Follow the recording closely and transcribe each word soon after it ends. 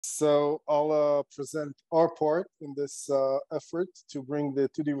So I'll present our part in this effort to bring the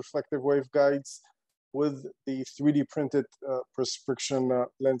 2D reflective waveguides with the 3D printed prescription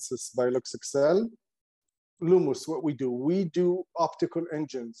lenses by Luxecxel. Lumus, what we do optical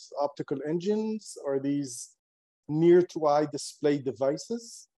engines. Optical engines are these near-to-eye display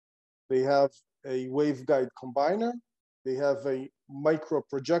devices. They have a waveguide combiner. They have a micro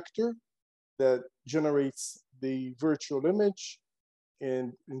projector that generates the virtual image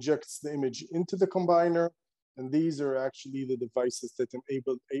and injects the image into the combiner. And these are actually the devices that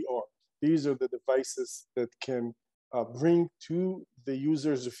enable AR. These are the devices that can bring to the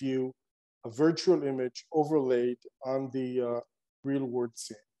user's view a virtual image overlaid on the real world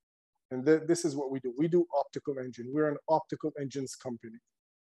scene. And this is what we do. We do optical engine. We're an optical engines company.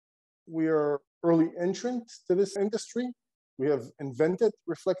 We are early entrant to this industry. We have invented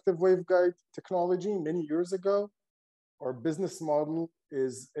reflective waveguide technology many years ago. Our business model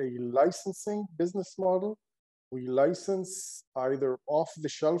is a licensing business model. We license either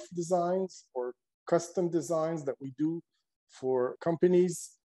off-the-shelf designs or custom designs that we do for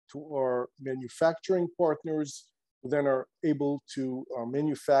companies to our manufacturing partners, who then are able to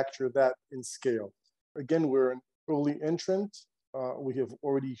manufacture that in scale. Again, we're an early entrant. We have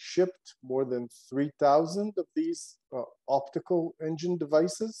already shipped more than 3,000 of these optical engine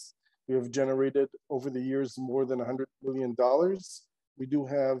devices. We have generated over the years more than $100 million. We do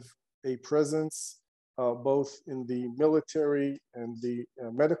have a presence both in the military and the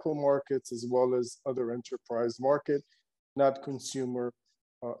medical markets, as well as other enterprise market, not consumer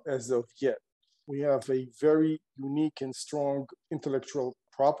as of yet. We have a very unique and strong intellectual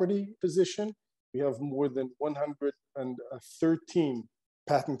property position. We have more than 113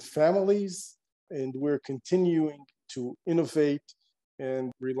 patent families, and we're continuing to innovate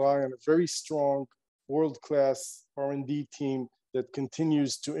and rely on a very strong world-class R&D team that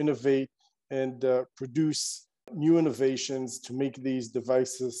continues to innovate and produce new innovations to make these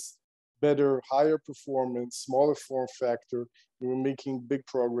devices better, higher performance, smaller form factor. And we're making big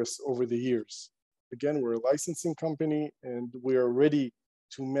progress over the years. Again, we're a licensing company, and we are ready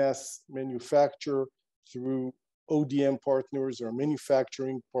to mass manufacture through ODM partners or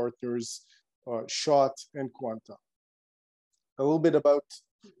manufacturing partners, Schott and Quanta. A little bit about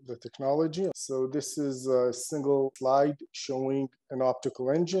the technology. So this is a single slide showing an optical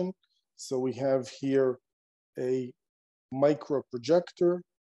engine. So we have here a micro projector.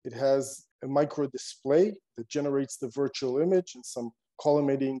 It has a micro display that generates the virtual image and some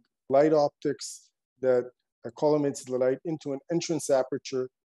collimating light optics that collimates the light into an entrance aperture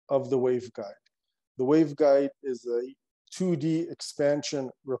of the waveguide. The waveguide is a 2D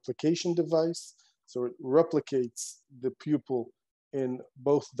expansion replication device. So it replicates the pupil in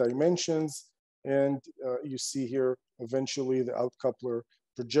both dimensions. And you see here, eventually the outcoupler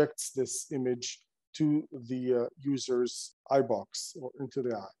projects this image to the user's eye box or into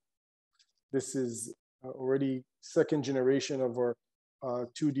the eye. This is already second generation of our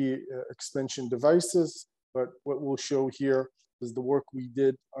 2D expansion devices, but what we'll show here is the work we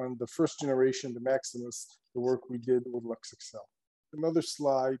did on the first generation, the Maximus, the work we did with Luxecxel. Another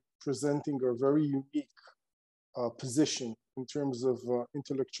slide presenting our very unique position in terms of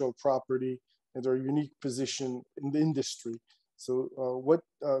intellectual property and our unique position in the industry. So what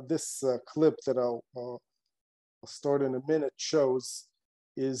this clip that I'll start in a minute shows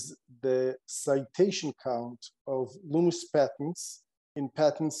is the citation count of Lumus patents in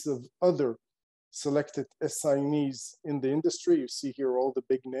patents of other selected assignees in the industry. You see here all the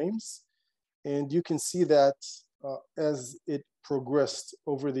big names. And you can see that as it progressed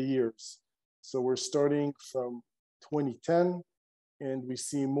over the years. So we're starting from 2010, and we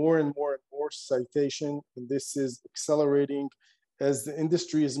see more and more and more citation, and this is accelerating as the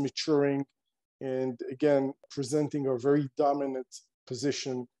industry is maturing, and again, presenting a very dominant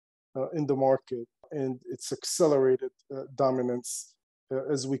position in the market, and it's accelerated dominance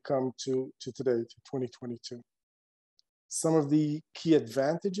as we come to today, to 2022. Some of the key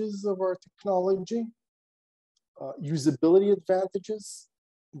advantages of our technology: usability advantages,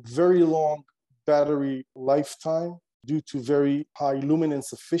 very long battery lifetime due to very high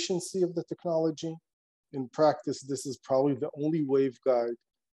luminance efficiency of the technology. In practice, this is probably the only waveguide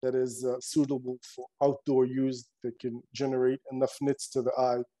that is suitable for outdoor use that can generate enough nits to the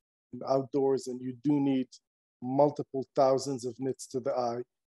eye in outdoors, and you do need multiple thousands of nits to the eye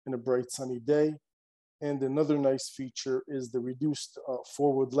in a bright sunny day. And another nice feature is the reduced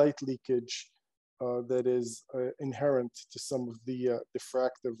forward light leakage that is inherent to some of the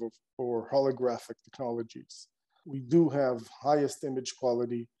diffractive or holographic technologies. We do have highest image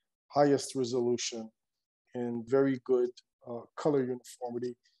quality, highest resolution, and very good color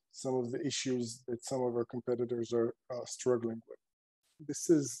uniformity some of the issues that some of our competitors are struggling with. This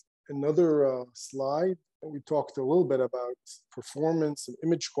is another slide. We talked a little bit about performance and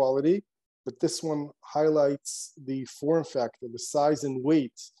image quality, but this one highlights the form factor, the size and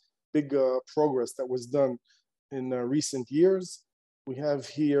weight, big progress that was done in recent years. We have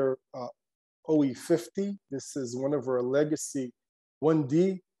here OE50. This is one of our legacy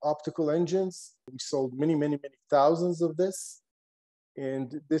 1D optical engines. We sold many, many, many thousands of this.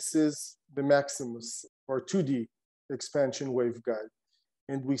 And this is the Maximus, or 2D expansion waveguide.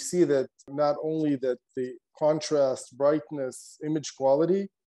 And we see that not only that the contrast, brightness, image quality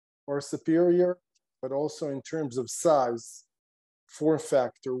are superior, but also in terms of size, form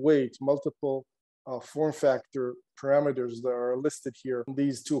factor, weight, multiple form factor parameters that are listed here in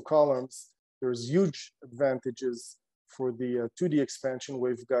these two columns. There's huge advantages for the 2D expansion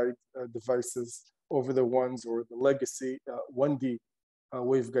waveguide devices over the ones or the legacy 1D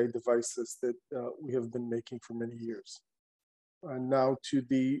waveguide devices that we have been making for many years. And now to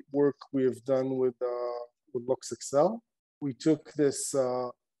the work we have done with Luxecxel. We took this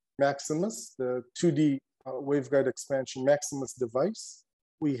Maximus, the 2D waveguide expansion Maximus device.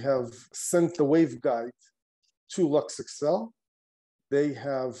 We have sent the waveguide to Luxecxel. They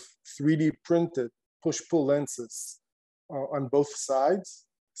have 3D printed push-pull lenses on both sides,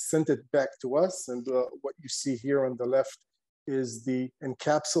 sent it back to us. And what you see here on the left is the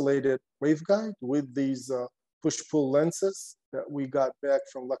encapsulated waveguide with these push-pull lenses that we got back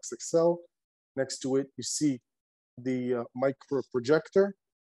from Luxecxel. Next to it, you see the micro projector.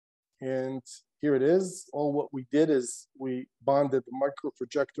 And here it is. All what we did is we bonded the micro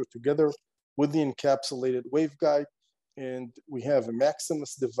projector together with the encapsulated waveguide. And we have a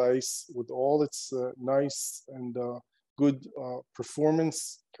Maximus device with all its nice and good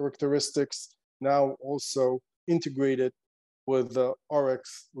performance characteristics, now also integrated with the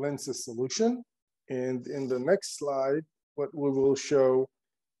RX lenses solution. And in the next slide, what we will show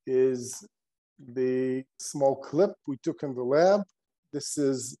is the small clip we took in the lab. This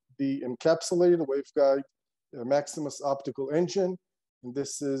is the encapsulated waveguide, the Maximus optical engine. And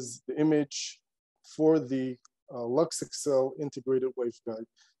this is the image for the Luxecxel integrated waveguide.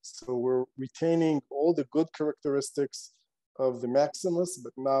 So we're retaining all the good characteristics of the Maximus,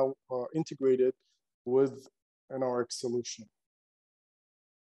 but now integrated with an RX solution.